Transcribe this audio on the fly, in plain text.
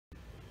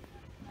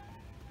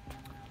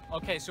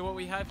Okay, so what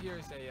we have here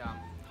is a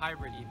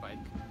hybrid e-bike.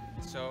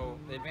 So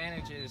the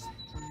advantage is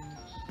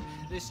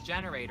this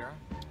generator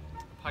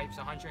pipes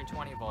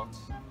 120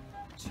 volts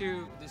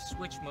to the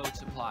switch mode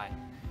supply.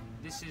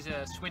 This is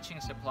a switching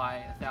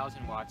supply,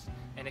 1000 watts,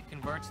 and it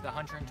converts the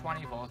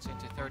 120 volts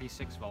into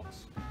 36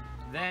 volts.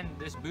 Then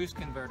this boost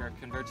converter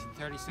converts the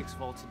 36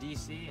 volts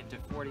DC into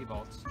 40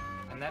 volts,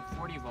 and that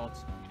 40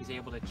 volts is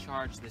able to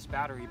charge this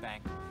battery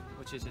bank,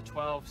 which is a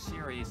 12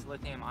 series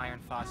lithium iron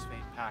phosphate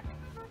pack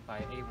by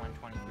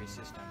A123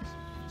 Systems.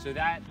 So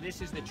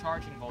this is the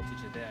charging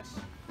voltage of this.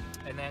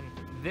 And then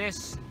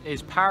this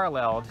is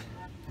paralleled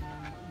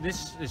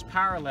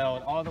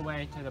all the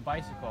way to the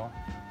bicycle,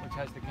 which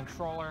has the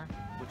controller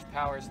which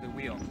powers the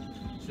wheel.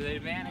 So the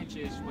advantage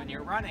is when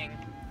you're running,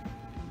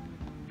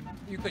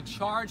 you could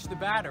charge the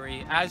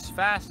battery as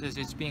fast as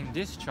it's being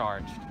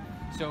discharged.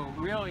 So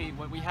really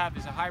what we have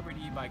is a hybrid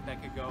e-bike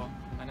that could go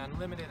an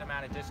unlimited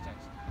amount of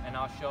distance, and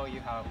I'll show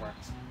you how it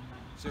works.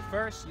 So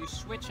first you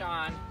switch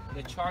on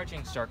the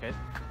charging circuit.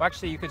 Well,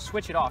 actually you could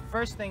switch it off.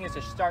 First thing is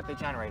to start the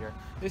generator.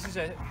 This is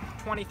a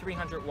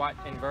 2300 watt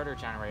inverter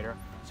generator,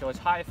 so it's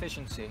high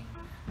efficiency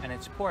and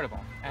it's portable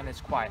and it's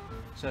quiet.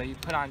 So you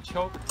put on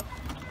choke,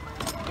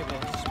 give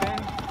it a spin,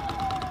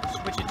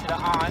 switch it to the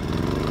on,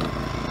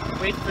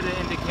 wait for the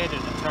indicator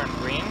to turn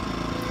green,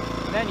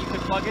 and then you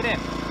could plug it in.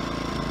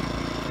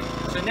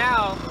 So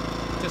now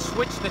to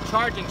switch the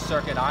charging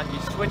circuit on, you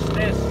switch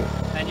this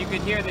and you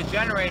could hear the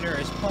generator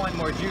is pulling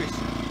more juice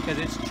because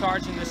it's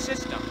charging the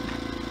system.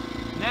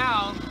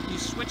 Now you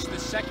switch the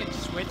second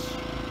switch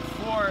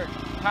for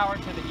power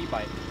to the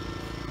e-bike.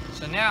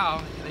 So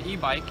now the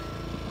e-bike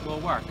will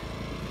work.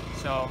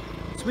 So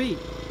sweet.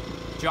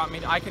 Do you want me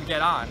to, I could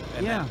get on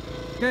and yeah.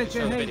 Good.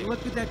 Hey, video.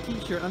 Look at that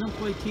t-shirt.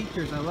 Unemployed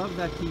teachers. I love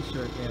that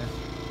t-shirt, yeah.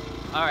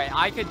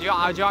 Alright, do you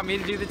want me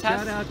to do the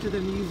test? Shout out to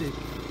the music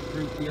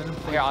group, the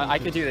Unemployed Here, I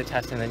Teachers. could do the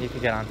test and then you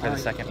could get on for the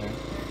second one,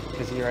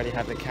 because you already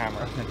have the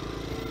camera. Okay.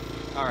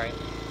 Alright,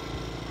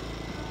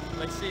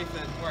 let's see if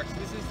it works.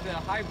 This is the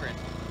hybrid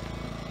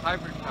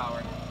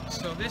power.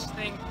 So this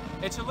thing,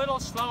 it's a little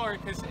slower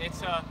because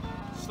it's a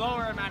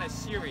slower amount of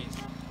series,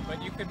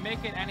 but you could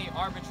make it any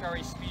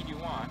arbitrary speed you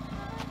want.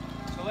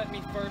 So let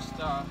me first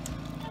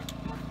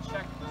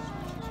check the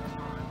switches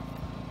are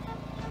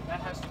on.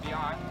 That has to be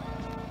on.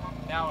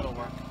 Now it'll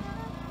work.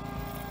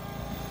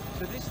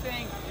 So this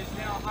thing is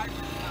now hybrid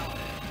power.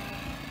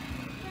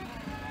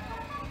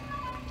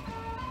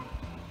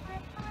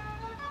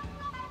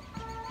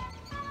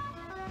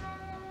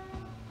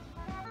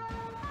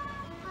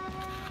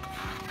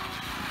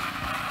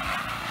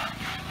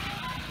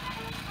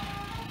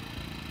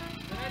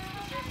 So that's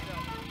the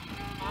system.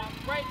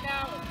 Right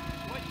now,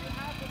 what you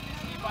have with this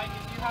e-bike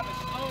is you have a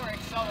slower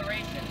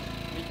acceleration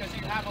because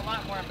you have a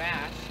lot more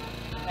mass.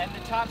 And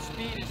the top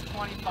speed is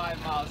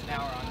 25 miles an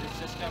hour on this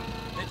system.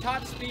 The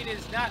top speed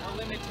is not a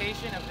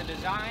limitation of the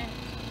design,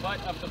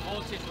 but of the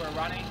voltage we're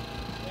running.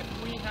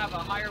 If we have a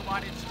higher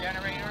wattage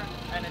generator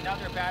and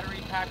another battery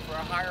pack for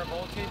a higher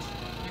voltage,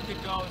 you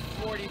could go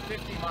 40,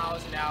 50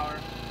 miles an hour,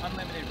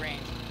 unlimited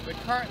range. But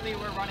currently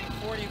we're running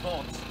 40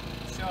 volts.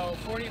 So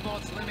 40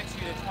 volts limits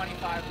you to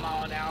 25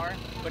 mile an hour,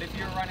 but if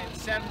you're running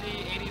 70,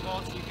 80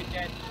 volts, you could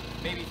get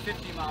maybe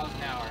 50 miles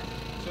an hour.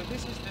 So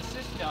this is the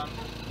system,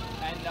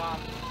 and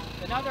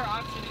another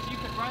option is you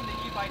could run the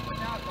e-bike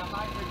without the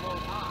hybrid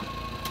mode on.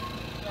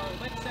 So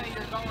let's say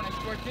you're going a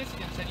short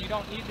distance and you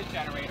don't need the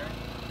generator.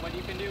 What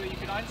you can do, you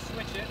can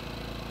unswitch it,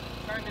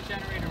 turn the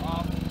generator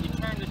off, you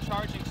turn the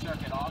charging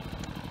circuit off,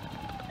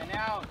 and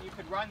now you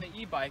could run the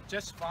e-bike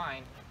just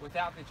fine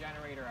without the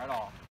generator at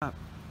all. Go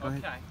ahead.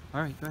 Okay.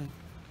 All right, go ahead.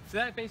 So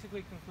that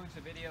basically concludes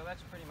the video.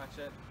 That's pretty much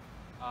it.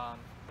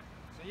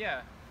 So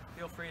yeah,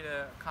 feel free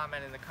to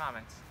comment in the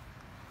comments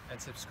and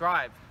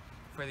subscribe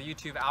for the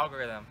YouTube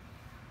algorithm.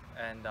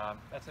 And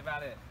that's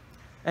about it.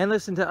 And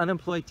listen to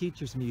Unemployed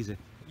Teachers music.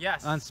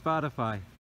 Yes. On Spotify.